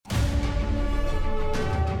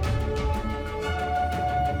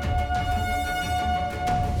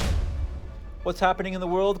What's happening in the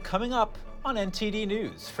world coming up on NTD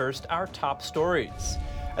News. First, our top stories.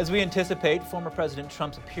 As we anticipate former President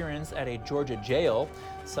Trump's appearance at a Georgia jail,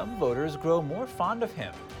 some voters grow more fond of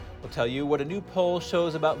him. We'll tell you what a new poll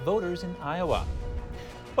shows about voters in Iowa.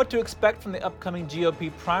 What to expect from the upcoming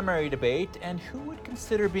GOP primary debate, and who would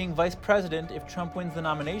consider being vice president if Trump wins the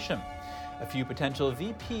nomination. A few potential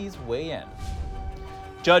VPs weigh in.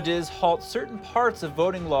 Judges halt certain parts of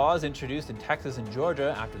voting laws introduced in Texas and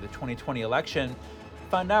Georgia after the 2020 election.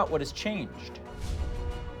 Find out what has changed.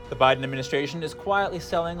 The Biden administration is quietly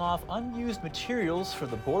selling off unused materials for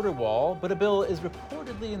the border wall, but a bill is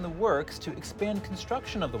reportedly in the works to expand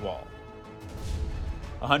construction of the wall.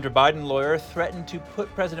 A Hunter Biden lawyer threatened to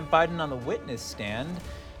put President Biden on the witness stand,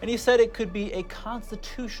 and he said it could be a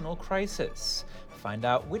constitutional crisis. Find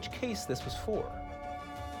out which case this was for.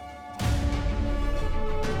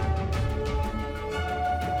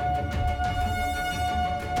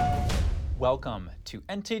 Welcome to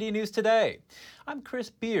NTD News Today. I'm Chris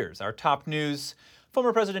Beers. Our top news.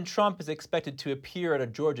 Former President Trump is expected to appear at a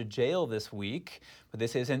Georgia jail this week, but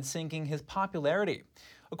this isn't sinking his popularity,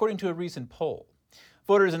 according to a recent poll.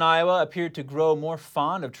 Voters in Iowa appeared to grow more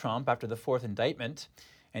fond of Trump after the fourth indictment.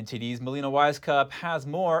 NTD's Melina Wisecup has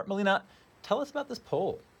more. Melina, tell us about this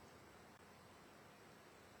poll.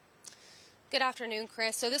 Good afternoon,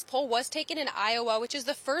 Chris. So this poll was taken in Iowa, which is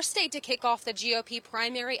the first state to kick off the GOP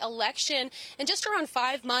primary election. In just around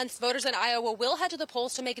 5 months, voters in Iowa will head to the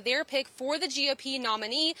polls to make their pick for the GOP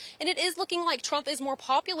nominee, and it is looking like Trump is more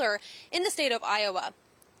popular in the state of Iowa.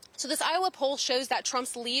 So this Iowa poll shows that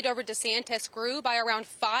Trump's lead over DeSantis grew by around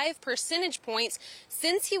 5 percentage points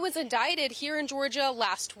since he was indicted here in Georgia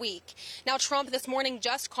last week. Now, Trump this morning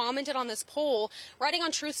just commented on this poll, writing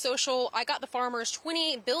on Truth Social, "I got the farmers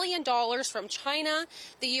 $28 billion from China,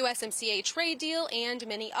 the USMCA trade deal, and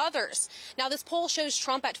many others." Now, this poll shows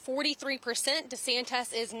Trump at 43%.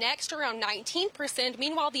 DeSantis is next, around 19%.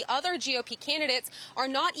 Meanwhile, the other GOP candidates are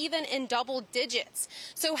not even in double digits.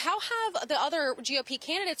 So how have the other GOP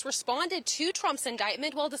candidates responded to Trump's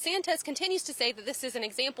indictment? Well, DeSantis continues to say that this is an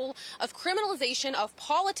example of criminalization of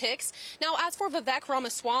politics. Now, as for Vivek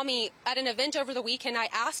Ramaswamy, at an event over the weekend, I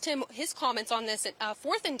asked him his comments on this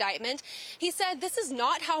fourth indictment. He said this is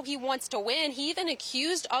not how he wants to win. He even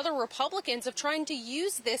accused other Republicans of trying to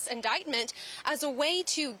use this indictment as a way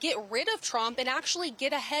to get rid of Trump and actually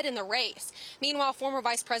get ahead in the race. Meanwhile, former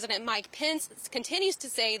Vice President Mike Pence continues to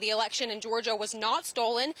say the election in Georgia was not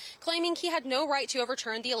stolen, claiming he had no right to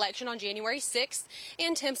overturn the election on January 6th.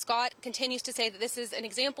 And Tim Scott continues to say that this is an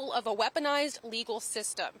example of a weaponized legal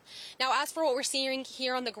system. Now, as for what we're seeing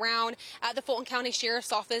here on the ground at the Fulton County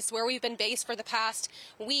Sheriff's Office, where we've been based for the past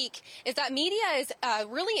week, is that media is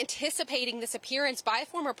really anticipating this appearance by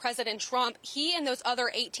former President Trump. He and those other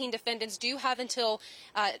 18 defendants do have until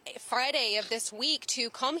Friday of this week to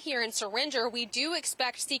come here and surrender. We do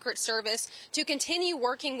expect Secret Service to continue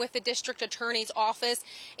working with the district attorney's office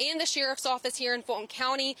and the sheriff's office here in Fulton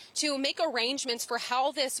County to make arrangements for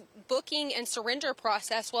how this booking and surrender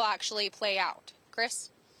process will actually play out.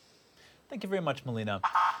 Chris? Thank you very much, Melina.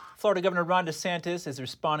 Florida Governor Ron DeSantis is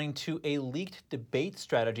responding to a leaked debate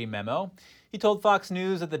strategy memo. He told Fox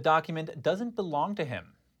News that the document doesn't belong to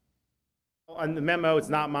him. On the memo, it's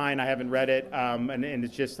not mine. I haven't read it, and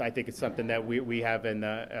it's just, I think it's something that we haven't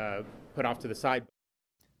put off to the side.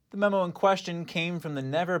 The memo in question came from the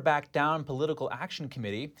Never Back Down Political Action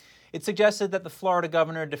Committee. It suggested that the Florida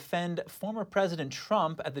governor defend former President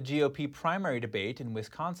Trump at the GOP primary debate in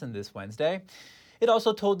Wisconsin this Wednesday. It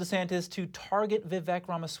also told DeSantis to target Vivek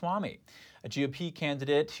Ramaswamy, a GOP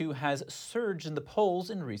candidate who has surged in the polls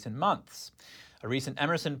in recent months. A recent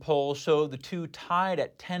Emerson poll showed the two tied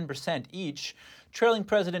at 10% each, trailing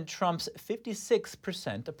President Trump's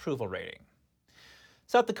 56% approval rating.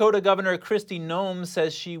 South Dakota Governor Kristi Noem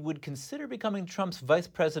says she would consider becoming Trump's vice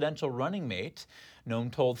presidential running mate.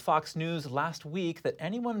 Noem told Fox News last week that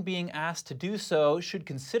anyone being asked to do so should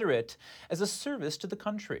consider it as a service to the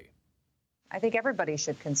country. I think everybody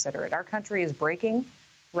should consider it. Our country is breaking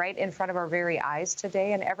right in front of our very eyes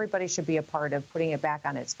today, and everybody should be a part of putting it back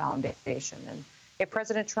on its foundation. And if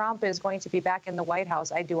President Trump is going to be back in the White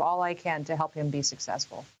House, I do all I can to help him be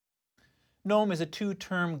successful. Noem is a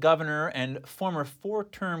 2-term governor and former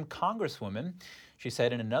 4-term congresswoman. She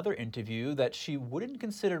said in another interview that she wouldn't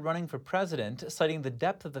consider running for president, citing the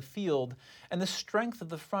depth of the field and the strength of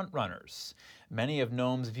the frontrunners. Many of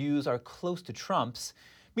Noem's views are close to Trump's.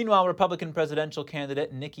 Meanwhile, Republican presidential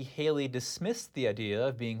candidate Nikki Haley dismissed the idea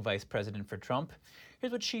of being vice president for Trump.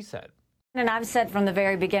 Here's what she said. And I've said from the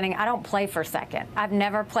very beginning, I don't play for second. I've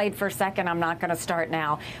never played for second. I'm not going to start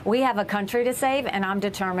now. We have a country to save, and I'm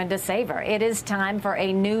determined to save her. It is time for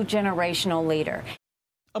a new generational leader.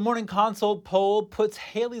 A Morning Consult poll puts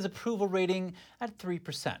Haley's approval rating at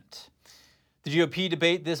 3%. The GOP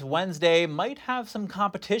debate this Wednesday might have some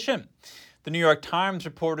competition. The New York Times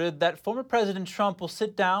reported that former President Trump will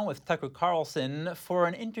sit down with Tucker Carlson for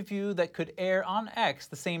an interview that could air on X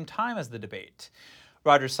the same time as the debate.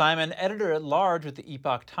 Roger Simon, editor-at-large with the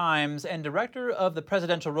Epoch Times and director of the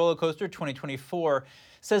Presidential Roller Coaster 2024,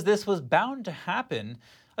 says this was bound to happen.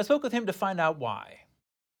 I spoke with him to find out why.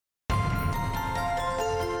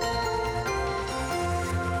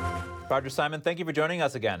 Roger Simon, thank you for joining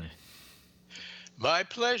us again. My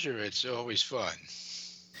pleasure. It's always fun.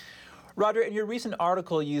 Roger, in your recent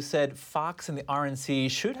article, you said Fox and the RNC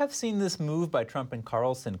should have seen this move by Trump and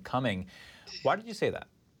Carlson coming. Why did you say that?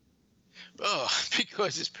 Oh,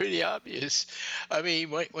 because it's pretty obvious. I mean,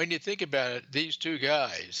 when you think about it, these two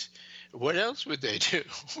guys, what else would they do?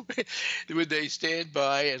 Would they stand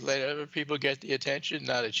by and let other people get the attention?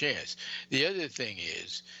 Not a chance. The other thing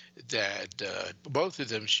is that both of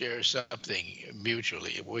them share something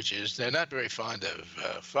mutually, which is they're not very fond of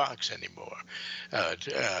Fox anymore.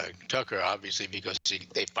 Tucker, obviously, because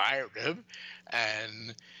they fired him,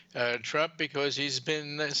 and Trump because he's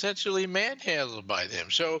been essentially manhandled by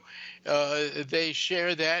them. So they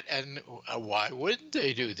share that, and why wouldn't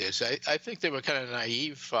they do this? I think they were kind of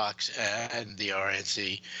naive, Fox and the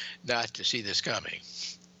RNC, not to see this coming.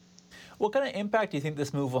 What kind of impact do you think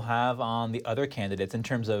this move will have on the other candidates in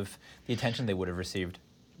terms of the attention they would have received?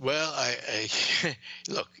 Well,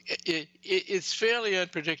 look, it's fairly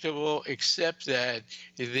unpredictable, except that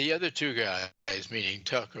the other two guys, meaning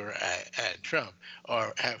Tucker and Trump,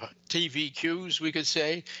 have TV cues, we could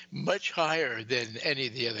say, much higher than any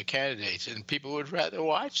of the other candidates, and people would rather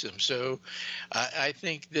watch them. So I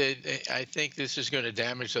think this is going to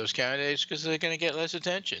damage those candidates because they're going to get less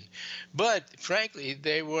attention. But frankly,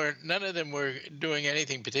 none of them were doing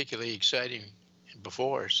anything particularly exciting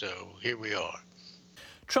before, so here we are.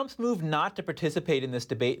 Trump's move not to participate in this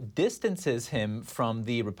debate distances him from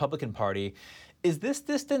the Republican Party. Is this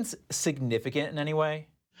distance significant in any way?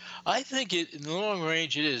 I think in the long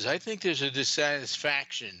range it is. I think there's a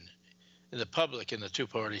dissatisfaction in the public in the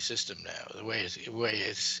two-party system now, the way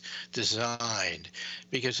it's designed,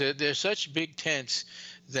 because there's such big tents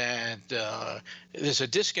that there's a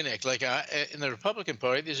disconnect. Like in the Republican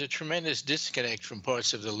Party, there's a tremendous disconnect from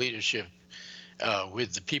parts of the leadership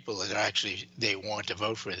with the people that actually they want to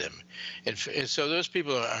vote for them. And so those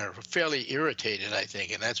people are fairly irritated, I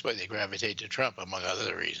think, and that's why they gravitate to Trump, among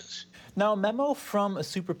other reasons. Now, a memo from a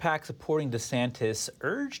super PAC supporting DeSantis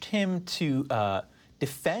urged him to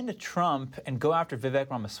defend Trump and go after Vivek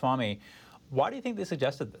Ramaswamy. Why do you think they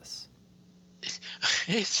suggested this?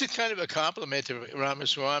 It's a kind of a compliment to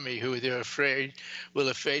Ramaswamy, who they're afraid will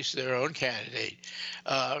efface their own candidate.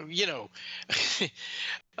 I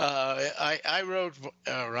wrote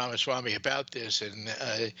Ramaswamy about this, and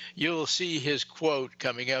you'll see his quote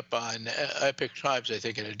coming up on Epic Times, I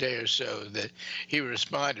think, in a day or so, that he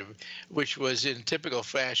responded, which was in typical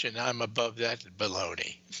fashion, I'm above that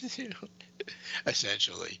baloney,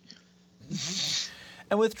 essentially.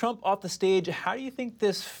 And with Trump off the stage, how do you think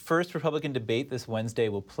this first Republican debate this Wednesday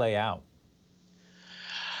will play out?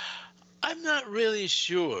 I'm not really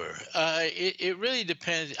sure. It really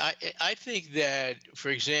depends. I think that, for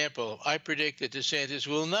example, I predict that DeSantis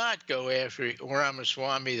will not go after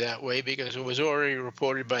Ramaswamy that way because it was already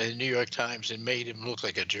reported by the New York Times and made him look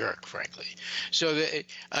like a jerk, frankly. So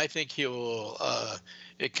I think he will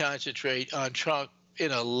concentrate on Trump,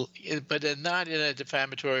 but not in a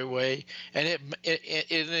defamatory way, and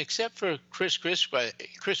except for Chris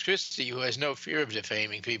Christie, who has no fear of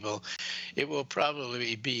defaming people, it will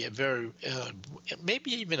probably be a very,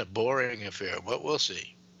 maybe even a boring affair, but we'll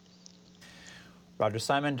see. Roger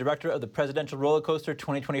Simon, director of the Presidential Roller Coaster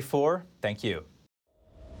 2024, thank you.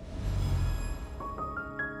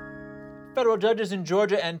 Federal judges in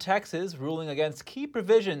Georgia and Texas ruling against key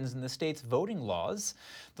provisions in the state's voting laws.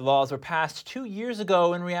 The laws were passed 2 years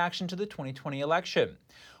ago in reaction to the 2020 election.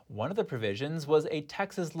 One of the provisions was a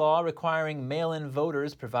Texas law requiring mail-in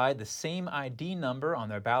voters provide the same ID number on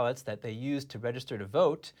their ballots that they used to register to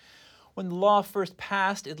vote. When the law first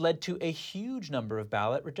passed, it led to a huge number of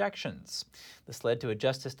ballot rejections. This led to a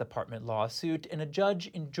Justice Department lawsuit, and a judge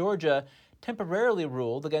in Georgia temporarily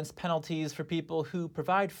ruled against penalties for people who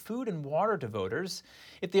provide food and water to voters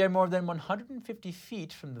if they are more than 150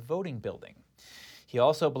 feet from the voting building. He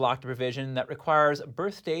also blocked a provision that requires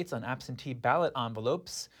birth dates on absentee ballot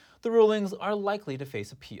envelopes. The rulings are likely to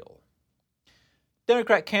face appeal.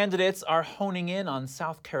 Democrat candidates are honing in on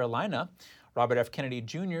South Carolina. Robert F. Kennedy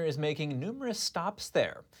Jr. is making numerous stops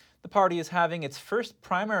there. The party is having its first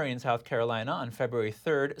primary in South Carolina on February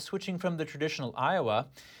 3rd, switching from the traditional Iowa.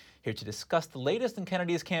 Here to discuss the latest in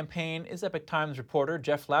Kennedy's campaign is Epoch Times reporter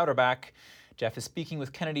Jeff Louderback. Jeff is speaking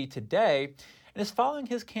with Kennedy today and is following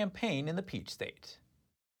his campaign in the Peach State.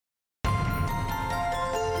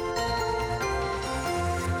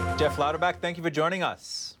 Jeff Louderback, thank you for joining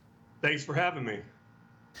us. Thanks for having me.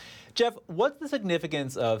 Jeff, what's the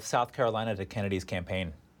significance of South Carolina to Kennedy's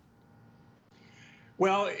campaign?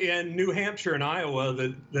 Well, in New Hampshire and Iowa,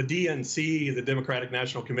 the DNC, the Democratic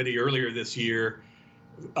National Committee, earlier this year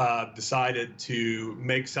decided to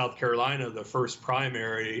make South Carolina the first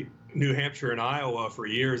primary. New Hampshire and Iowa, for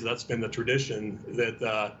years, that's been the tradition that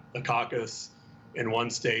the caucus in one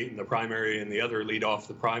state and the primary in the other lead off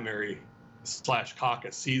the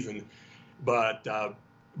primary/caucus season. But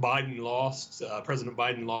Biden lost, President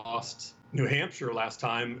Biden lost New Hampshire last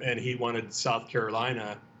time, and he wanted South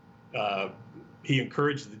Carolina. He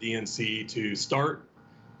encouraged the DNC to start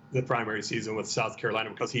the primary season with South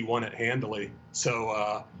Carolina because he won it handily.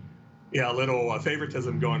 So, yeah, a little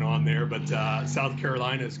favoritism going on there, but South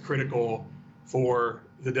Carolina is critical for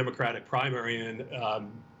the Democratic primary, and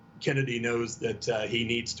Kennedy knows that he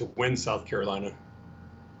needs to win South Carolina.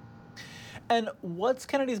 And what's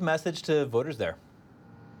Kennedy's message to voters there?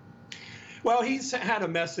 Well, he's had a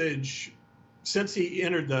message since he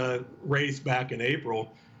entered the race back in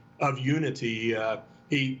April of unity.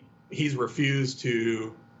 He's refused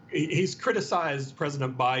to. He's criticized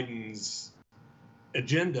President Biden's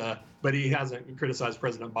agenda, but he hasn't criticized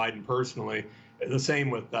President Biden personally. The same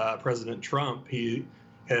with President Trump. He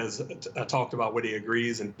has talked about what he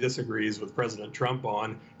agrees and disagrees with President Trump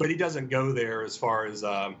on, but he doesn't go there as far as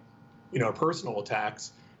personal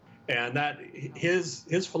attacks. And that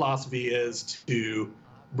his philosophy is to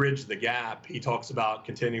bridge the gap. He talks about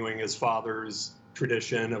continuing his father's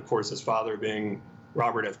tradition, of course, his father being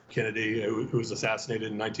Robert F. Kennedy, who was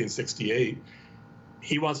assassinated in 1968.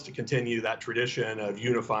 He wants to continue that tradition of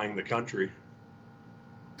unifying the country.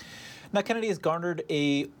 Now, Kennedy has garnered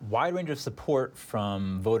a wide range of support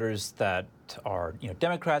from voters that are,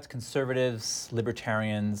 Democrats, conservatives,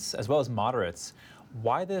 libertarians, as well as moderates.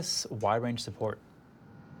 Why this wide range support?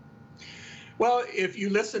 Well, if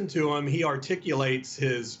you listen to him, he articulates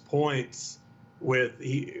his points with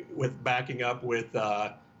backing up with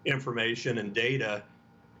information and data,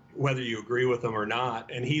 whether you agree with him or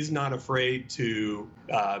not. And he's not afraid to.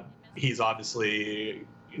 He's obviously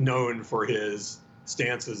known for his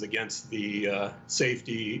stances against the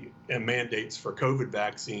safety and mandates for COVID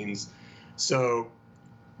vaccines. So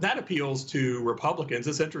that appeals to Republicans.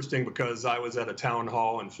 It's interesting because I was at a town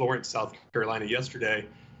hall in Florence, South Carolina yesterday.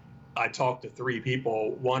 I talked to three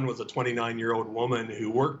people. One was a 29-year-old woman who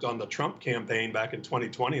worked on the Trump campaign back in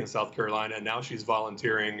 2020 in South Carolina, and now she's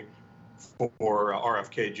volunteering for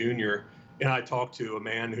RFK Jr. And I talked to a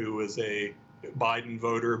man who was a Biden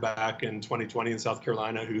voter back in 2020 in South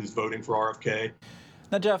Carolina who's voting for RFK.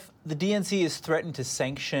 Now, Jeff, the DNC is threatened to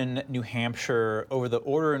sanction New Hampshire over the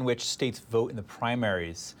order in which states vote in the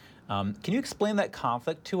primaries. Can you explain that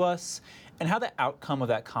conflict to us and how the outcome of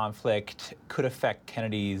that conflict could affect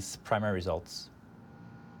Kennedy's primary results?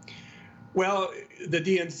 Well, the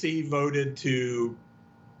DNC voted to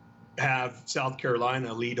have South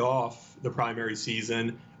Carolina lead off the primary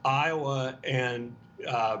season. Iowa and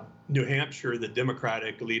New Hampshire, the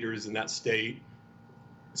Democratic leaders in that state,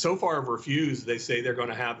 so far have refused. They say they're going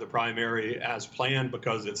to have the primary as planned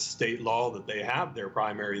because it's state law that they have their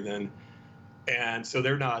primary then. And so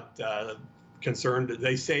they're not concerned.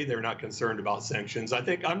 They say they're not concerned about sanctions.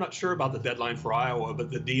 I'm not sure about the deadline for Iowa,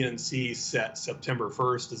 but the DNC set September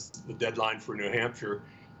 1st as the deadline for New Hampshire.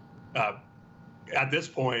 At this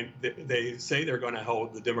point, they say they're going to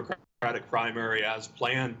hold the Democratic primary as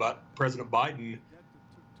planned, but President Biden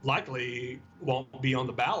likely won't be on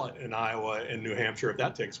the ballot in Iowa and New Hampshire if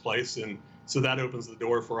that takes place. And so that opens the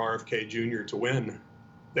door for RFK Jr. to win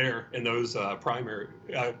there in those primary.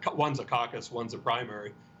 One's a caucus, one's a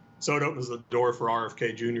primary. So it opens the door for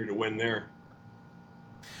RFK Jr. to win there.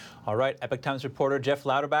 All right, Epoch Times reporter Jeff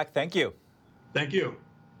Louderback, thank you. Thank you.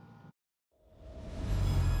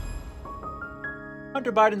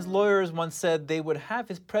 Hunter Biden's lawyers once said they would have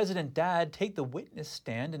his president dad take the witness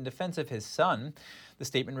stand in defense of his son. The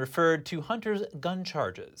statement referred to Hunter's gun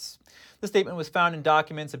charges. The statement was found in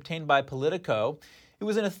documents obtained by Politico. It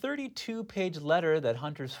was in a 32-page letter that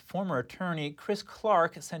Hunter's former attorney, Chris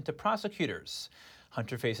Clark, sent to prosecutors.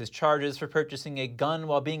 Hunter faces charges for purchasing a gun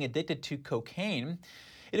while being addicted to cocaine.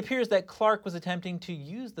 It appears that Clark was attempting to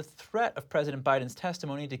use the threat of President Biden's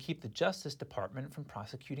testimony to keep the Justice Department from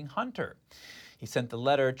prosecuting Hunter. He sent the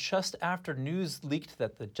letter just after news leaked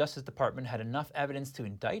that the Justice Department had enough evidence to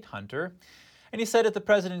indict Hunter. And he said if the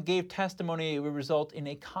president gave testimony, it would result in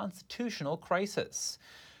a constitutional crisis.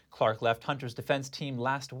 Clark left Hunter's defense team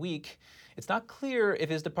last week. It's not clear if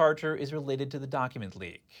his departure is related to the document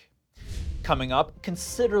leak. Coming up,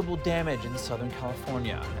 considerable damage in Southern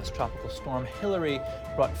California as Tropical Storm Hillary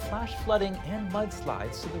brought flash flooding and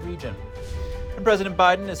mudslides to the region. And President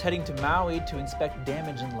Biden is heading to Maui to inspect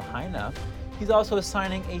damage in Lahaina. He's also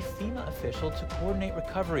assigning a FEMA official to coordinate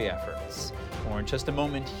recovery efforts. More in just a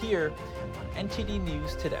moment here on NTD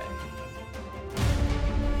News Today.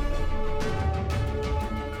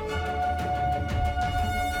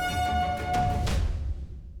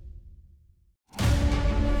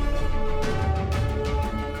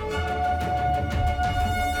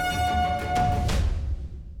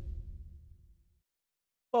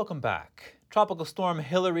 Welcome back. Tropical Storm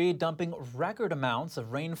Hillary dumping record amounts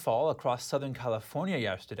of rainfall across Southern California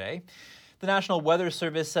yesterday. The National Weather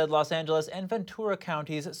Service said Los Angeles and Ventura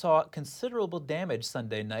counties saw considerable damage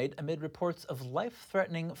Sunday night amid reports of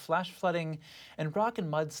life-threatening flash flooding and rock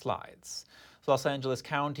and mudslides. Los Angeles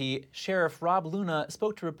County Sheriff Rob Luna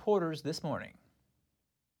spoke to reporters this morning.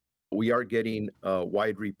 We are getting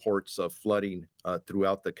wide reports of flooding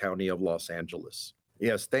throughout the county of Los Angeles.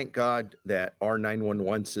 Yes, thank God that our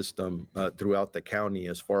 911 system throughout the county,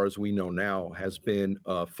 as far as we know now, has been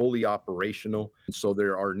fully operational. So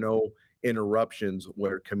there are no interruptions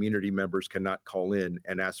where community members cannot call in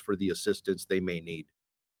and ask for the assistance they may need.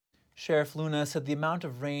 Sheriff Luna said the amount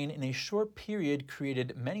of rain in a short period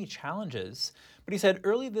created many challenges, but he said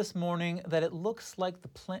early this morning that it looks like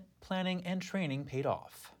the planning and training paid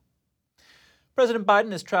off. President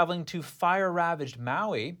Biden is traveling to fire-ravaged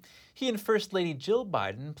Maui. He and First Lady Jill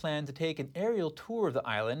Biden plan to take an aerial tour of the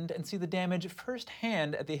island and see the damage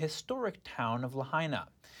firsthand at the historic town of Lahaina.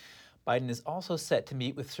 Biden is also set to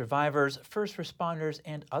meet with survivors, first responders,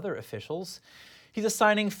 and other officials. He's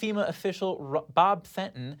assigning FEMA official Bob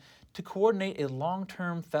Fenton to coordinate a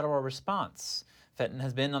long-term federal response. Fenton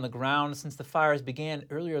has been on the ground since the fires began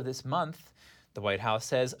earlier this month. The White House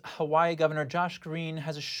says Hawaii Governor Josh Green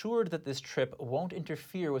has assured that this trip won't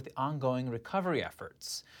interfere with the ongoing recovery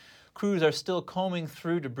efforts. Crews are still combing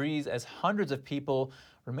through debris as hundreds of people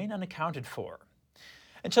remain unaccounted for.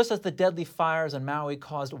 And just as the deadly fires on Maui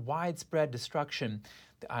caused widespread destruction,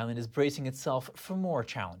 the island is bracing itself for more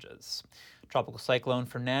challenges. Tropical cyclone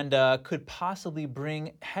Fernanda could possibly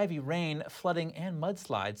bring heavy rain, flooding, and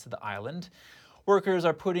mudslides to the island. Workers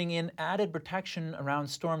are putting in added protection around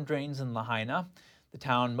storm drains in Lahaina, the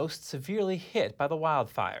town most severely hit by the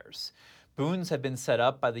wildfires. Booms have been set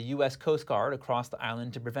up by the U.S. Coast Guard across the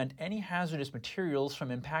island to prevent any hazardous materials from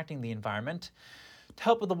impacting the environment. To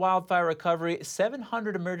help with the wildfire recovery,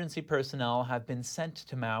 700 emergency personnel have been sent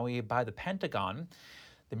to Maui by the Pentagon.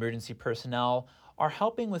 The emergency personnel are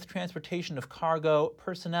helping with transportation of cargo,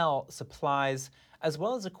 personnel, supplies, as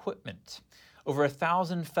well as equipment. Over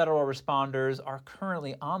 1,000 federal responders are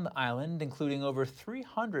currently on the island, including over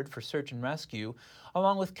 300 for search and rescue,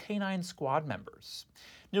 along with K-9 squad members.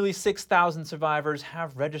 Nearly 6,000 survivors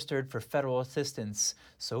have registered for federal assistance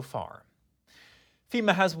so far.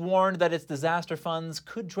 FEMA has warned that its disaster funds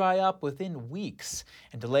could dry up within weeks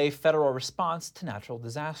and delay federal response to natural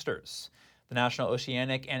disasters. The National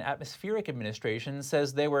Oceanic and Atmospheric Administration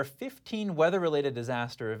says there were 15 weather-related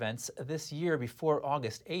disaster events this year before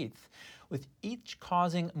August 8th, with each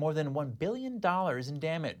causing more than $1 billion in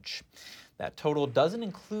damage. That total doesn't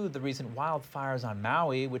include the recent wildfires on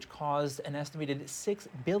Maui, which caused an estimated $6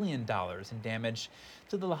 billion in damage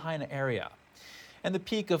to the Lahaina area. And the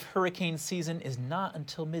peak of hurricane season is not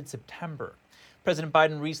until mid-September. President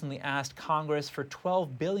Biden recently asked Congress for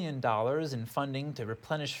 $12 billion in funding to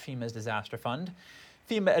replenish FEMA's disaster fund.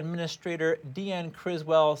 FEMA Administrator Deanne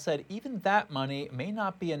Criswell said even that money may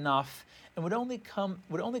not be enough and would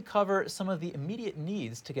only cover some of the immediate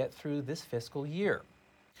needs to get through this fiscal year.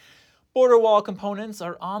 Border wall components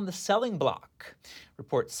are on the selling block.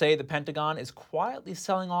 Reports say the Pentagon is quietly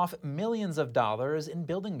selling off millions of dollars in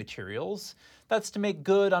building materials. That's to make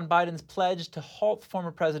good on Biden's pledge to halt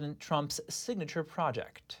former President Trump's signature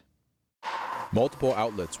project. Multiple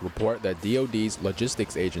outlets report that DoD's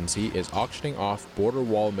logistics agency is auctioning off border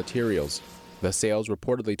wall materials. The sales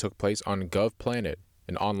reportedly took place on GovPlanet,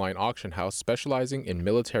 an online auction house specializing in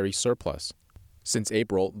military surplus. Since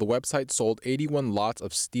April, the website sold 81 lots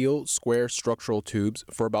of steel square structural tubes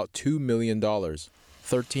for about $2 million.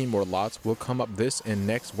 13 more lots will come up this and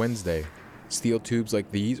next Wednesday. Steel tubes like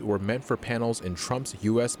these were meant for panels in Trump's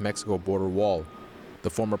U.S.-Mexico border wall. The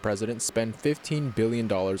former president spent $15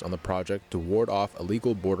 billion on the project to ward off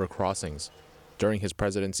illegal border crossings. During his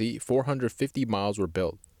presidency, 450 miles were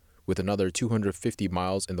built, with another 250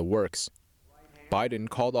 miles in the works. Biden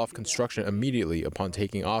called off construction immediately upon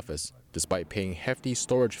taking office, despite paying hefty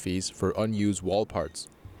storage fees for unused wall parts.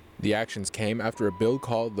 The actions came after a bill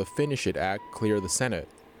called the Finish It Act cleared the Senate.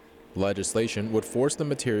 The legislation would force the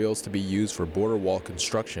materials to be used for border wall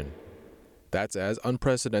construction. That's as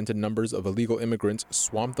unprecedented numbers of illegal immigrants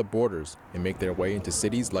swamp the borders and make their way into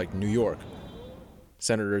cities like New York.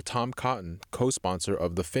 Senator Tom Cotton, co-sponsor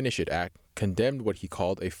of the Finish It Act, condemned what he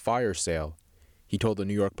called a fire sale. He told the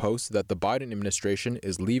New York Post that the Biden administration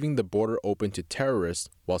is leaving the border open to terrorists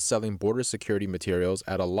while selling border security materials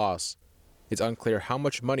at a loss. It's unclear how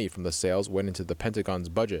much money from the sales went into the Pentagon's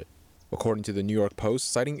budget. According to the New York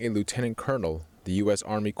Post, citing a lieutenant colonel, the U.S.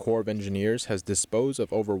 Army Corps of Engineers has disposed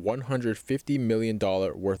of over $150 million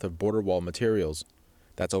worth of border wall materials.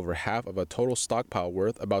 That's over half of a total stockpile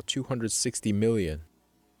worth about $260 million.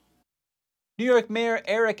 New York Mayor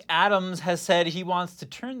Eric Adams has said he wants to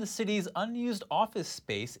turn the city's unused office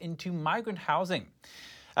space into migrant housing.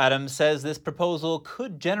 Adams says this proposal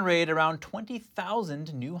could generate around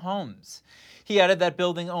 20,000 new homes. He added that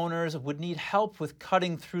building owners would need help with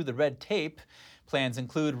cutting through the red tape. Plans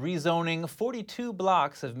include rezoning 42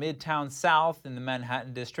 blocks of Midtown South in the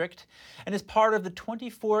Manhattan district and is part of the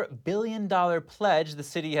 $24 billion pledge the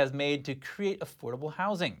city has made to create affordable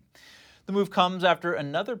housing. The move comes after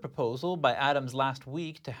another proposal by Adams last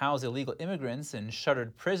week to house illegal immigrants in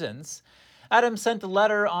shuttered prisons. Adams sent a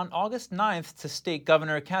letter on August 9th to State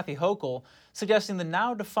Governor Kathy Hochul suggesting the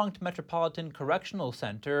now-defunct Metropolitan Correctional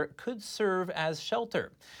Center could serve as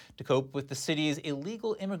shelter to cope with the city's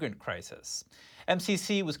illegal immigrant crisis.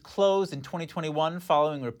 MCC was closed in 2021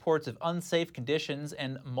 following reports of unsafe conditions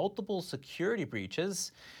and multiple security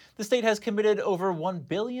breaches. The state has committed over $1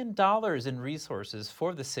 billion in resources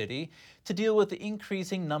for the city to deal with the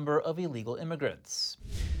increasing number of illegal immigrants.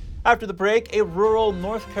 After the break, a rural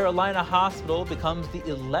North Carolina hospital becomes the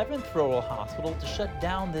 11th rural hospital to shut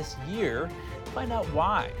down this year. Find out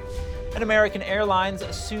why. And American Airlines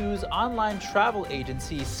sues online travel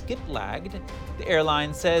agency Skiplagged. The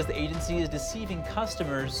airline says the agency is deceiving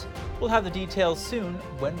customers. We'll have the details soon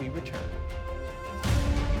when we return.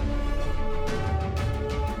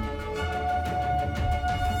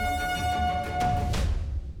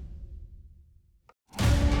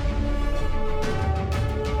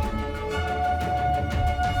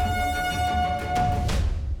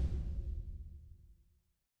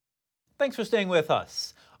 Thanks for staying with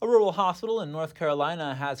us. A rural hospital in North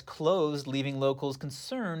Carolina has closed, leaving locals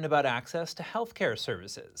concerned about access to health care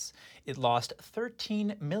services. It lost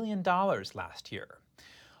 $13 million last year.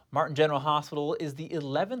 Martin General Hospital is the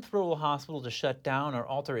 11th rural hospital to shut down or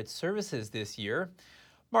alter its services this year.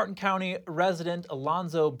 Martin County resident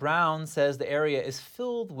Alonzo Brown says the area is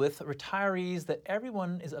filled with retirees that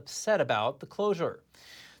everyone is upset about the closure.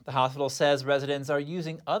 The hospital says residents are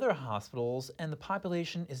using other hospitals and the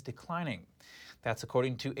population is declining. That's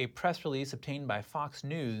according to a press release obtained by Fox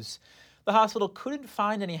News. The hospital couldn't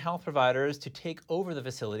find any health providers to take over the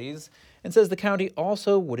facilities and says the county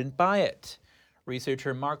also wouldn't buy it.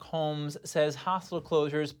 Researcher Mark Holmes says hospital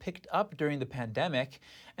closures picked up during the pandemic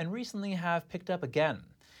and recently have picked up again.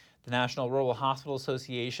 The National Rural Hospital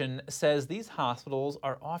Association says these hospitals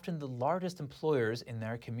are often the largest employers in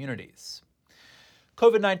their communities.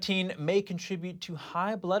 COVID-19 may contribute to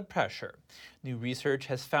high blood pressure. New research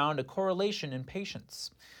has found a correlation in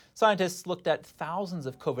patients. Scientists looked at thousands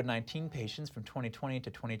of COVID-19 patients from 2020 to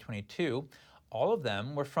 2022. All of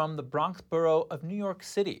them were from the Bronx borough of New York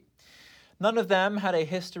City. None of them had a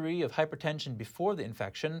history of hypertension before the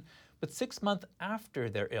infection, but 6 months after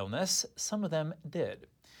their illness, some of them did.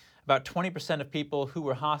 About 20% of people who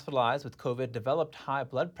were hospitalized with COVID developed high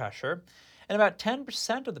blood pressure, and about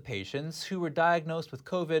 10% of the patients who were diagnosed with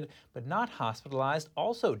COVID but not hospitalized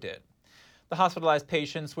also did. The hospitalized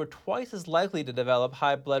patients were twice as likely to develop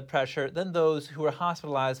high blood pressure than those who were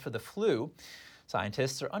hospitalized for the flu.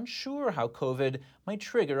 Scientists are unsure how COVID might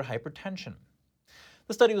trigger hypertension.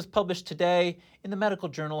 The study was published today in the medical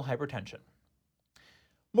journal Hypertension.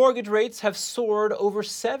 Mortgage rates have soared over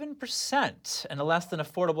 7%, and a less than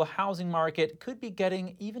affordable housing market could be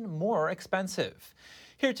getting even more expensive.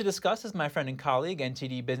 Here to discuss is my friend and colleague,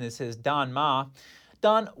 NTD Business's Don Ma.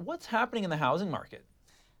 Don, what's happening in the housing market?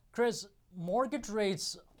 Chris, mortgage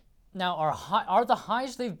rates now are the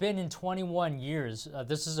highest they've been in 21 years.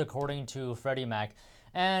 This is according to Freddie Mac.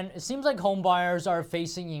 And it seems like home buyers are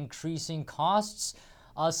facing increasing costs.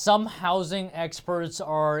 Some housing experts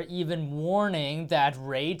are even warning that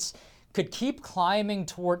rates could keep climbing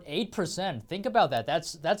toward 8%. Think about that.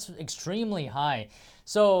 That's extremely high.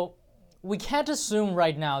 So we can't assume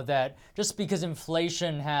right now that just because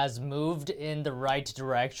inflation has moved in the right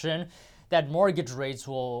direction, that mortgage rates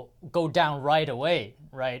will go down right away,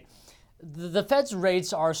 right? The Fed's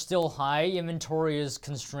rates are still high, inventory is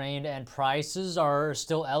constrained, and prices are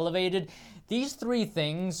still elevated. These three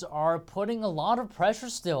things are putting a lot of pressure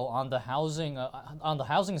still on the housing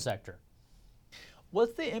sector.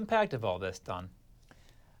 What's the impact of all this, Don?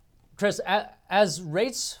 Chris, as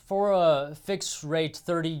rates for a fixed rate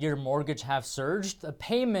 30-year mortgage have surged, the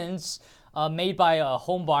payments made by a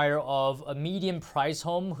home buyer of a medium price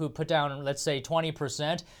home who put down, let's say,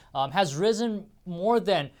 20%, has risen more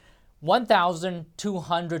than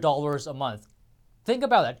 $1,200 a month. Think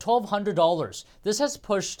about that, $1,200. This has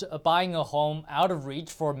pushed buying a home out of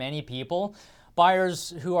reach for many people.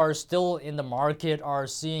 Buyers who are still in the market are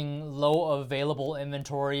seeing low available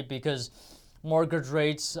inventory because mortgage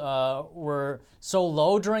rates were so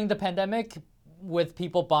low during the pandemic, with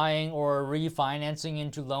people buying or refinancing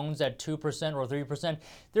into loans at 2% or 3%.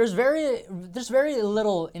 There's very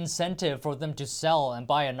little incentive for them to sell and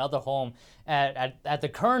buy another home at the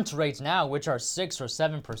current rates now, which are 6 or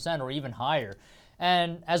 7% or even higher.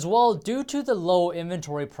 And as well, due to the low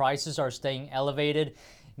inventory, prices are staying elevated.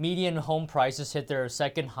 Median home prices hit their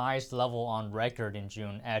second highest level on record in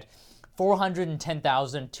June at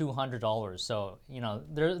 $410,200. So,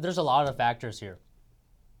 there's a lot of factors here.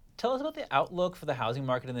 Tell us about the outlook for the housing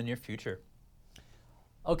market in the near future.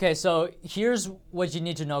 Okay, so here's what you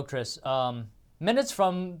need to know, Chris. Minutes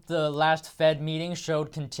from the last Fed meeting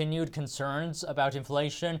showed continued concerns about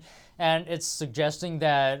inflation, and it's suggesting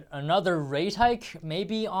that another rate hike may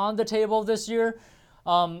be on the table this year.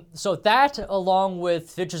 So that, along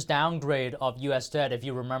with Fitch's downgrade of U.S. debt, if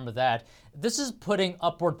you remember that, this is putting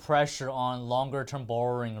upward pressure on longer-term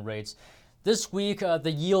borrowing rates. This week,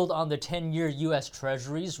 the yield on the 10-year U.S.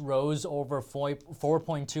 Treasuries rose over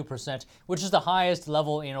 4.2%, which is the highest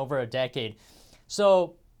level in over a decade.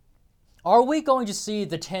 So, are we going to see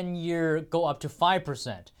the 10-year go up to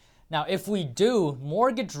 5%? Now, if we do,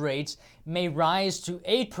 mortgage rates may rise to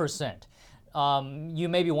 8%. You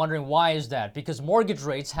may be wondering, why is that? Because mortgage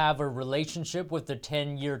rates have a relationship with the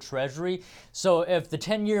 10-year Treasury. So if the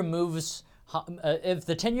 10-year moves,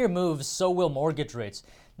 so will mortgage rates.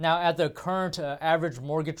 Now, at the current average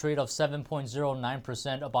mortgage rate of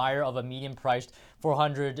 7.09%, a buyer of a medium-priced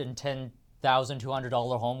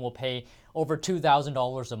 $410,200 home will pay over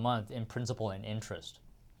 $2,000 a month in principal and interest.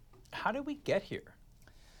 How did we get here?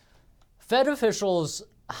 Fed officials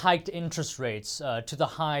hiked interest rates to the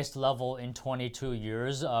highest level in 22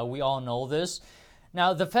 years. We all know this.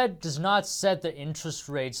 Now, the Fed does not set the interest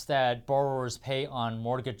rates that borrowers pay on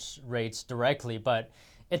mortgage rates directly, but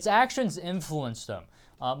its actions influence them.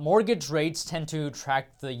 Mortgage rates tend to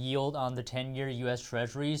track the yield on the 10-year U.S.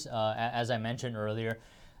 Treasuries, as I mentioned earlier.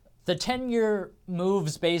 The 10-year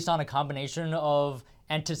moves based on a combination of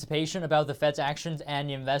anticipation about the Fed's actions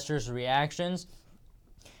and investors' reactions.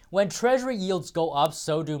 When Treasury yields go up,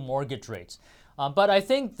 so do mortgage rates. But I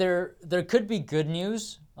think there could be good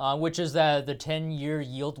news, which is that the 10-year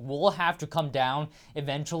yield will have to come down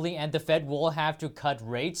eventually, and the Fed will have to cut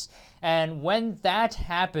rates. And when that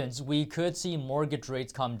happens, we could see mortgage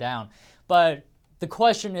rates come down. But the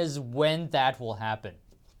question is when that will happen.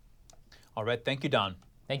 All right, thank you, Don.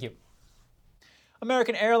 Thank you.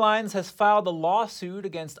 American Airlines has filed a lawsuit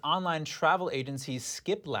against online travel agency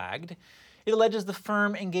Skiplagged. It alleges the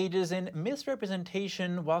firm engages in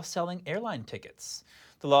misrepresentation while selling airline tickets.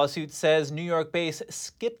 The lawsuit says New York-based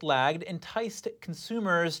Skiplagged enticed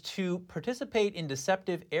consumers to participate in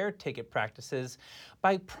deceptive air ticket practices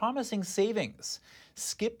by promising savings.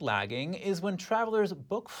 Skiplagging is when travelers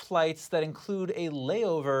book flights that include a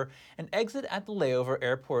layover and exit at the layover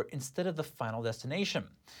airport instead of the final destination.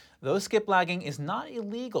 Though skiplagging is not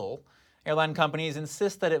illegal, airline companies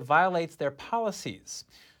insist that it violates their policies.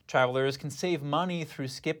 Travelers can save money through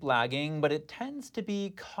skiplagging, but it tends to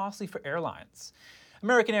be costly for airlines.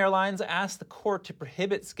 American Airlines asked the court to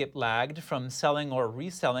prohibit Skiplagged from selling or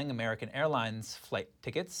reselling American Airlines flight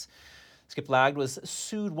tickets. Skiplagged was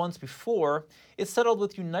sued once before. It settled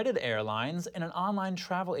with United Airlines and an online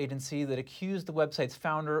travel agency that accused the website's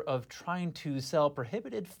founder of trying to sell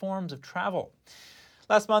prohibited forms of travel.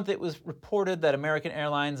 Last month, it was reported that American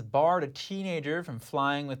Airlines barred a teenager from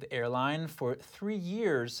flying with the airline for 3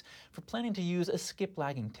 years for planning to use a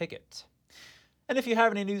skiplagging ticket. And if you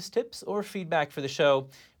have any news tips or feedback for the show,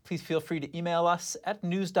 please feel free to email us at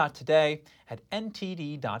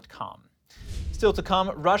news.today@ntd.com. Still to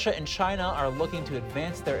come, Russia and China are looking to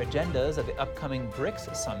advance their agendas at the upcoming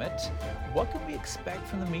BRICS summit. What can we expect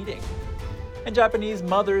from the meeting? And Japanese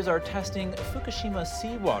mothers are testing Fukushima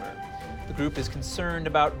seawater. The group is concerned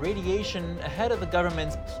about radiation ahead of the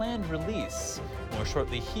government's planned release. More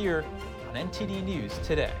shortly here on NTD News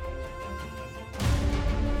Today.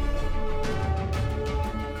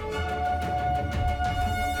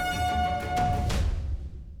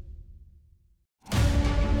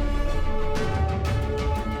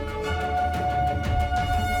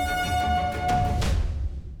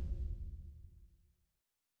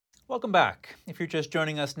 Welcome back. If you're just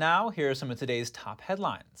joining us now, here are some of today's top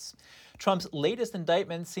headlines. Trump's latest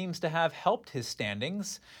indictment seems to have helped his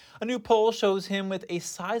standings. A new poll shows him with a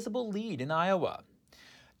sizable lead in Iowa.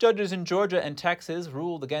 Judges in Georgia and Texas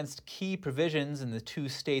ruled against key provisions in the two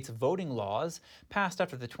states' voting laws passed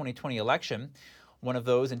after the 2020 election. One of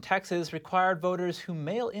those in Texas required voters who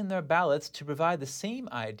mail in their ballots to provide the same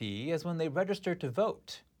ID as when they register to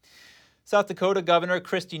vote. South Dakota Governor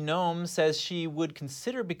Kristi Noem says she would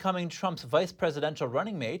consider becoming Trump's vice presidential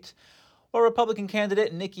running mate, while Republican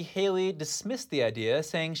candidate Nikki Haley dismissed the idea,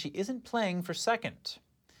 saying she isn't playing for second.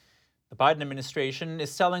 The Biden administration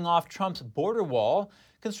is selling off Trump's border wall.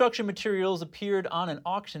 Construction materials appeared on an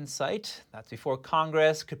auction site. That's before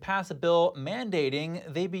Congress could pass a bill mandating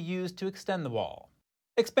they be used to extend the wall.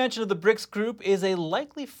 Expansion of the BRICS group is a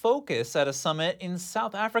likely focus at a summit in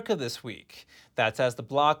South Africa this week. That's as the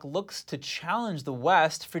bloc looks to challenge the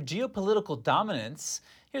West for geopolitical dominance.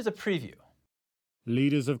 Here's a preview.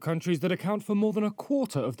 Leaders of countries that account for more than a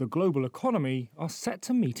quarter of the global economy are set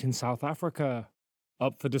to meet in South Africa.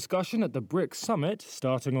 Up for discussion at the BRICS summit,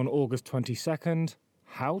 starting on August 22nd,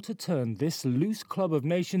 how to turn this loose club of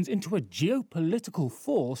nations into a geopolitical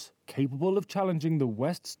force capable of challenging the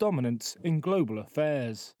West's dominance in global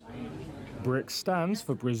affairs. BRICS stands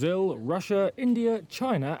for Brazil, Russia, India,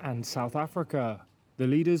 China, and South Africa. The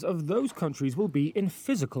leaders of those countries will be in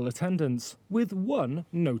physical attendance, with one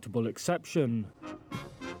notable exception.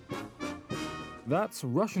 That's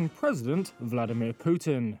Russian President Vladimir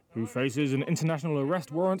Putin, who faces an international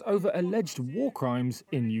arrest warrant over alleged war crimes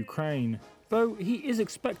in Ukraine, though he is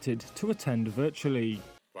expected to attend virtually.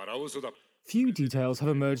 Few details have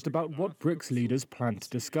emerged about what BRICS leaders plan to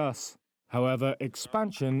discuss. However,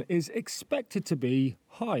 expansion is expected to be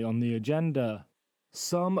high on the agenda.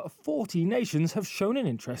 Some 40 nations have shown an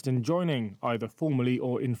interest in joining, either formally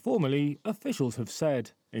or informally, officials have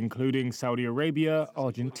said, including Saudi Arabia,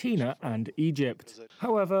 Argentina, and Egypt.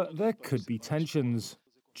 However, there could be tensions.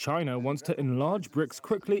 China wants to enlarge BRICS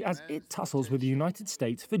quickly as it tussles with the United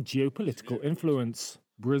States for geopolitical influence.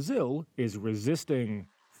 Brazil is resisting,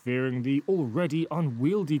 fearing the already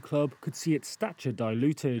unwieldy club could see its stature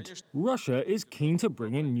diluted. Russia is keen to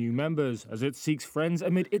bring in new members as it seeks friends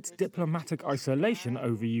amid its diplomatic isolation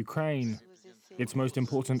over Ukraine. Its most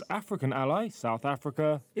important African ally, South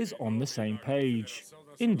Africa, is on the same page.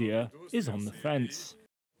 India is on the fence.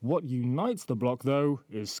 What unites the bloc, though,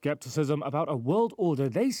 is skepticism about a world order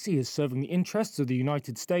they see as serving the interests of the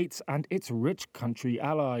United States and its rich country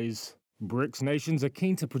allies. BRICS nations are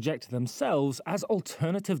keen to project themselves as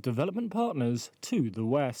alternative development partners to the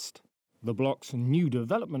West. The bloc's new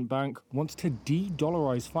development bank wants to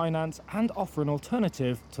de-dollarize finance and offer an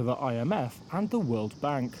alternative to the IMF and the World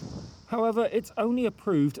Bank. However, it's only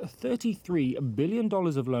approved $33 billion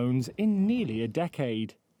of loans in nearly a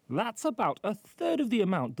decade. That's about a third of the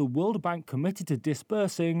amount the World Bank committed to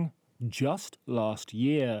disbursing just last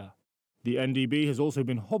year. The NDB has also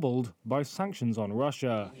been hobbled by sanctions on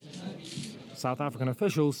Russia. South African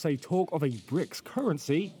officials say talk of a BRICS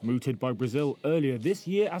currency, mooted by Brazil earlier this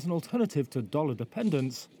year as an alternative to dollar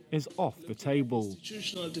dependence, is off the table.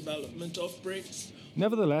 Institutional development of BRICS.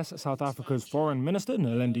 Nevertheless, South Africa's Foreign Minister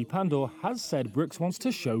Naledi Pandor has said BRICS wants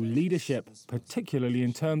to show leadership, particularly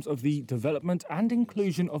in terms of the development and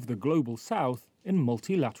inclusion of the Global South in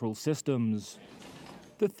multilateral systems.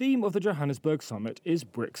 The theme of the Johannesburg summit is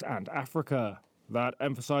BRICS and Africa. That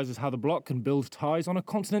emphasizes how the bloc can build ties on a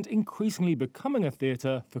continent increasingly becoming a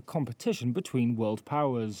theater for competition between world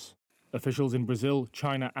powers. Officials in Brazil,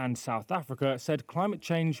 China, and South Africa said climate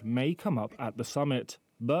change may come up at the summit,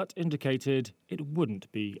 but indicated it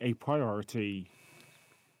wouldn't be a priority.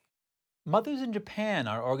 Mothers in Japan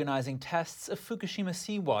are organizing tests of Fukushima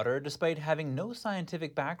seawater despite having no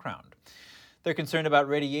scientific background. They're concerned about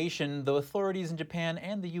radiation, though authorities in Japan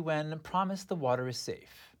and the UN promise the water is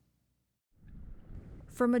safe.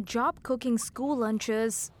 From a job cooking school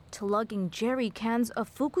lunches to lugging jerry cans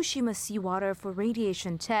of Fukushima seawater for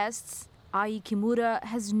radiation tests, Ai Kimura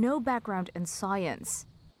has no background in science.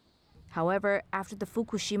 However, after the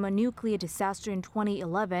Fukushima nuclear disaster in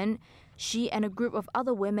 2011, She and a group of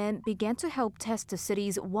other women began to help test the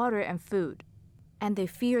city's water and food. And they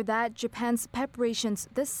fear that Japan's preparations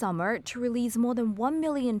this summer to release more than 1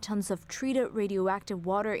 million tons of treated radioactive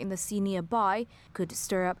water in the sea nearby could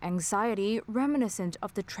stir up anxiety reminiscent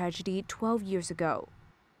of the tragedy 12 years ago.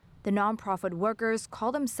 The nonprofit workers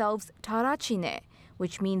call themselves Tarachine,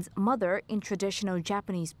 which means mother in traditional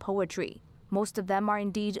Japanese poetry. Most of them are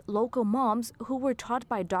indeed local moms who were taught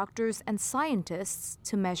by doctors and scientists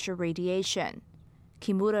to measure radiation.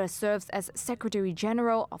 Kimura serves as Secretary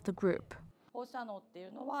General of the group.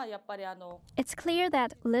 It's clear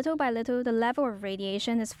that little by little the level of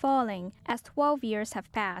radiation is falling as 12 years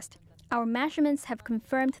have passed. Our measurements have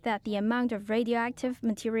confirmed that the amount of radioactive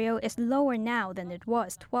material is lower now than it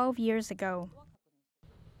was 12 years ago.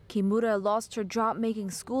 Kimura lost her job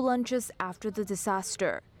making school lunches after the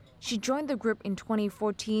disaster. She joined the group in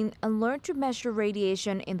 2014 and learned to measure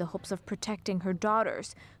radiation in the hopes of protecting her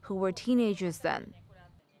daughters, who were teenagers then.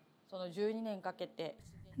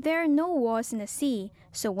 There are no walls in the sea,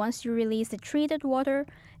 so once you release the treated water,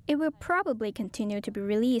 it will probably continue to be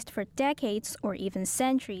released for decades or even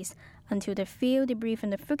centuries until the fuel debris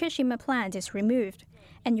from the Fukushima plant is removed,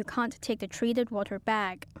 and you can't take the treated water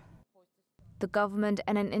back. The government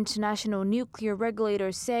and an international nuclear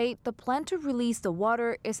regulator say the plan to release the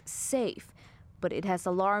water is safe, but it has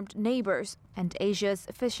alarmed neighbors and Asia's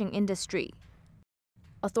fishing industry.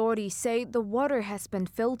 Authorities say the water has been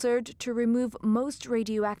filtered to remove most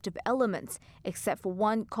radioactive elements, except for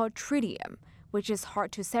one called tritium, which is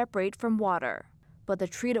hard to separate from water. But the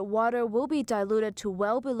treated water will be diluted to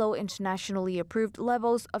well below internationally approved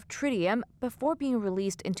levels of tritium before being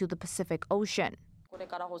released into the Pacific Ocean.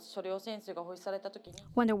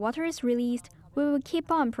 When the water is released, we will keep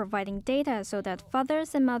on providing data so that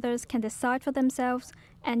fathers and mothers can decide for themselves,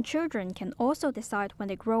 and children can also decide when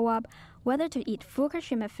they grow up whether to eat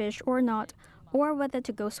Fukushima fish or not, or whether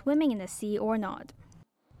to go swimming in the sea or not.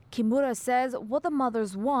 Kimura says what the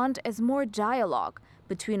mothers want is more dialogue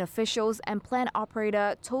between officials and plant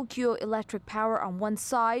operator Tokyo Electric Power on one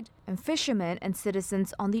side and fishermen and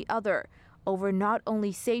citizens on the other, over not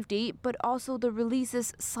only safety but also the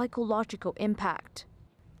release's psychological impact.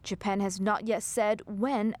 Japan has not yet said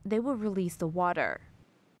when they will release the water.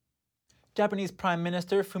 Japanese Prime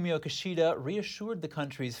Minister Fumio Kishida reassured the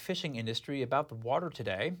country's fishing industry about the water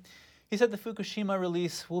today. He said the Fukushima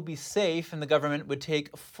release will be safe and the government would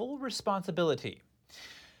take full responsibility.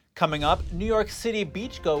 Coming up, New York City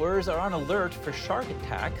beachgoers are on alert for shark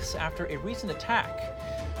attacks after a recent attack.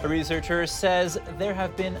 A researcher says there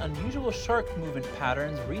have been unusual shark movement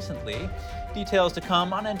patterns recently. Details to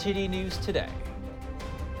come on NTD News Today.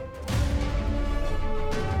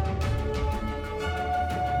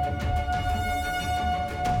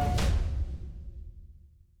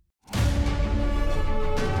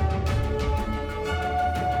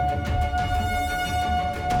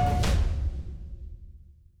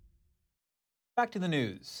 Back to the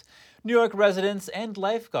news. New York residents and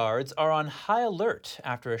lifeguards are on high alert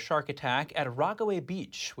after a shark attack at Rockaway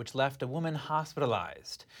Beach, which left a woman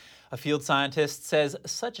hospitalized. A field scientist says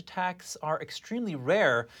such attacks are extremely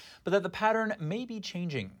rare, but that the pattern may be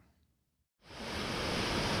changing.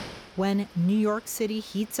 When New York City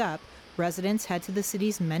heats up, residents head to the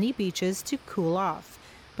city's many beaches to cool off.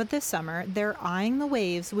 But this summer, they're eyeing the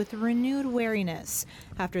waves with renewed wariness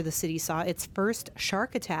after the city saw its first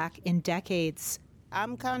shark attack in decades.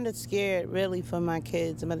 I'm kind of scared, really, for my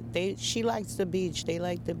kids. But she likes the beach. They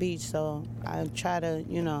like the beach, so I try to,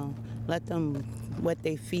 let them wet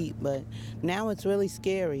their feet. But now it's really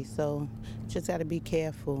scary, so just got to be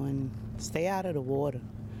careful and stay out of the water.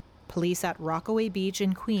 Police at Rockaway Beach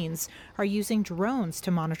in Queens are using drones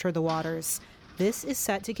to monitor the waters. This is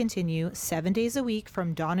set to continue 7 days a week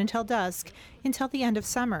from dawn until dusk until the end of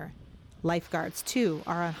summer. Lifeguards, too,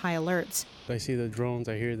 are on high alert. I see the drones,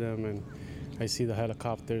 I hear them, and I see the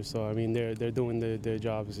helicopters. So, I mean, they're doing their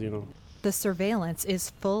jobs, The surveillance is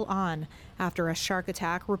full on after a shark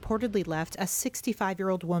attack reportedly left a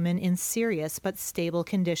 65-year-old woman in serious but stable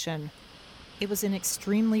condition. It was an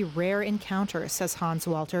extremely rare encounter, says Hans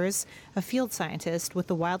Walters, a field scientist with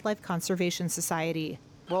the Wildlife Conservation Society.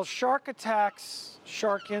 Well, shark attacks,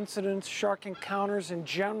 shark incidents, shark encounters in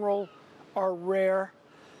general are rare.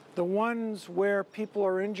 The ones where people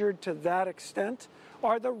are injured to that extent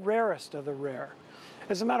are the rarest of the rare.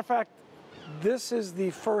 As a matter of fact, this is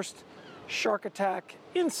the first shark attack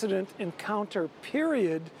incident encounter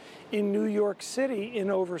period in New York City in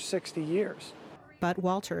over 60 years. But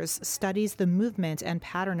Walters studies the movement and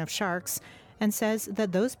pattern of sharks and says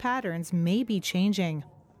that those patterns may be changing.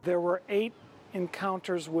 There were 8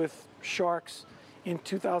 encounters with sharks in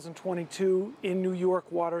 2022 in New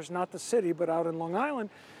York waters, not the city, but out in Long Island.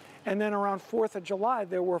 And then around 4th of July,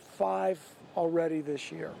 there were 5 already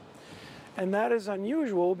this year. And that is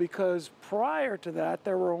unusual because prior to that,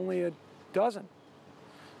 there were only a dozen.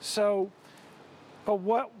 So, but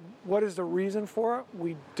what is the reason for it?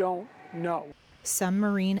 We don't know. Some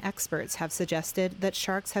marine experts have suggested that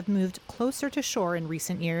sharks have moved closer to shore in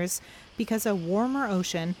recent years because a warmer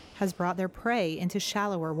ocean has brought their prey into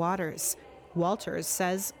shallower waters. Walters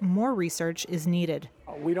says more research is needed.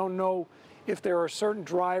 We don't know if there are certain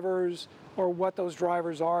drivers or what those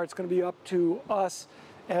drivers are. It's going to be up to us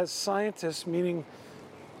as scientists, meaning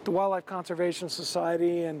the Wildlife Conservation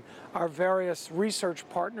Society and our various research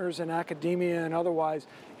partners in academia and otherwise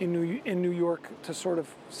in New York, to sort of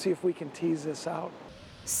see if we can tease this out.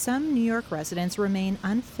 Some New York residents remain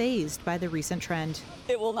unfazed by the recent trend.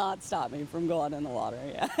 It will not stop me from going in the water.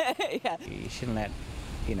 Yeah. You shouldn't let,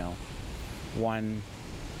 one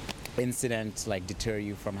incident deter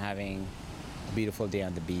you from having a beautiful day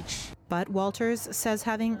on the beach. But Walters says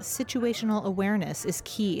having situational awareness is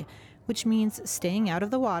key, which means staying out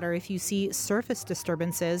of the water if you see surface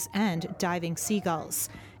disturbances and diving seagulls.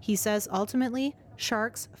 He says ultimately,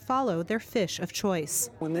 sharks follow their fish of choice.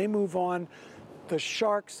 When they move on, the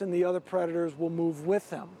sharks and the other predators will move with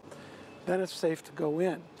them. Then it's safe to go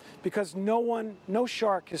in because no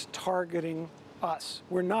shark is targeting us.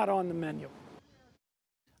 We're not on the menu.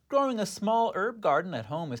 Growing a small herb garden at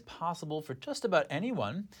home is possible for just about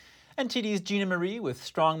anyone. NTD's Gina Marie with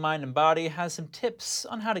Strong Mind and Body has some tips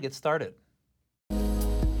on how to get started.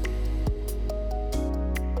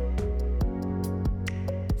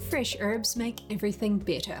 Fresh herbs make everything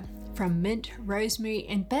better. From mint, rosemary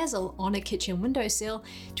and basil on a kitchen windowsill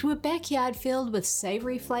to a backyard filled with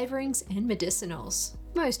savoury flavourings and medicinals.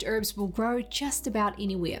 Most herbs will grow just about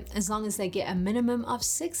anywhere as long as they get a minimum of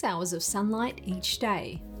 6 hours of sunlight each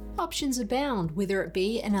day. Options abound, whether it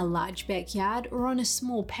be in a large backyard or on a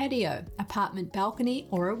small patio, apartment balcony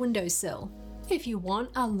or a windowsill. If you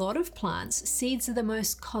want a lot of plants, seeds are the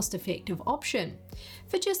most cost-effective option.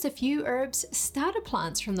 For just a few herbs, starter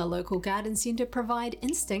plants from the local garden centre provide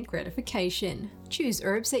instant gratification. Choose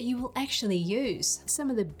herbs that you will actually use. Some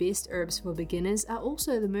of the best herbs for beginners are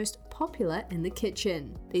also the most popular in the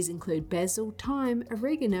kitchen. These include basil, thyme,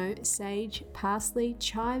 oregano, sage, parsley,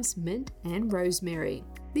 chives, mint and rosemary.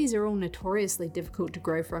 These are all notoriously difficult to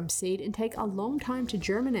grow from seed and take a long time to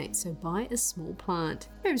germinate, so buy a small plant.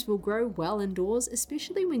 Herbs will grow well indoors,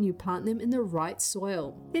 especially when you plant them in the right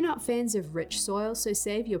soil. They're not fans of rich soil, so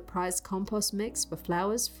save your prized compost mix for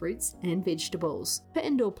flowers, fruits and vegetables. For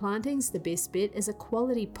indoor plantings, the best bet is a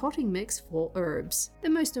quality potting mix for herbs. The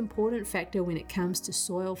most important factor when it comes to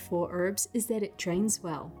soil for herbs is that it drains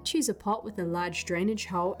well. Choose a pot with a large drainage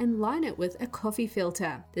hole and line it with a coffee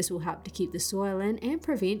filter. This will help to keep the soil in and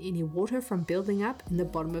prevent any water from building up in the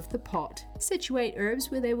bottom of the pot. Situate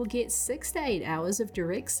herbs where they will get 6 to 8 hours of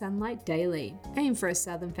direct sunlight daily. Aim for a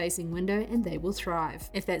southern facing window and they will thrive.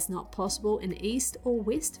 If that's not possible, an east or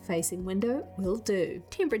west facing window will do.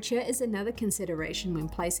 Temperature is another consideration when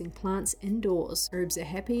placing plants indoors. Herbs are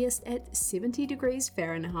happiest at 70 degrees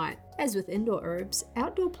Fahrenheit. As with indoor herbs,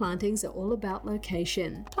 outdoor plantings are all about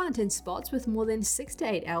location. Plant in spots with more than 6 to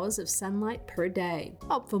 8 hours of sunlight per day.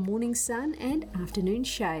 Opt for morning sun and afternoon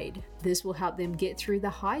shade. This will help them get through the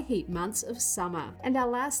high heat months of summer. And our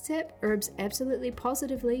last tip, herbs absolutely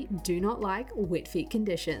positively do not like wet feet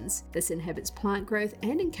conditions. This inhibits plant growth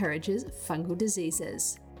and encourages fungal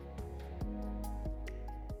diseases.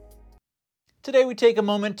 Today we take a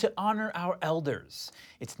moment to honor our elders.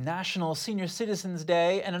 It's National Senior Citizens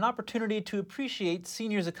Day and an opportunity to appreciate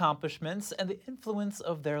seniors' accomplishments and the influence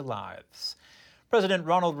of their lives. President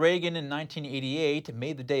Ronald Reagan in 1988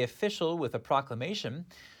 made the day official with a proclamation.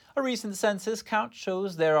 A recent census count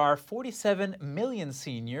shows there are 47 million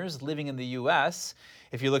seniors living in the U.S.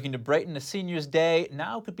 If you're looking to brighten a senior's day,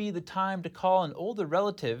 now could be the time to call an older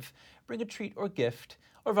relative, bring a treat or gift,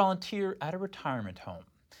 or volunteer at a retirement home.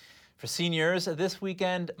 For seniors, this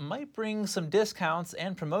weekend might bring some discounts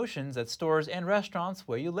and promotions at stores and restaurants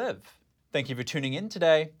where you live. Thank you for tuning in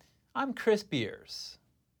today. I'm Chris Beers.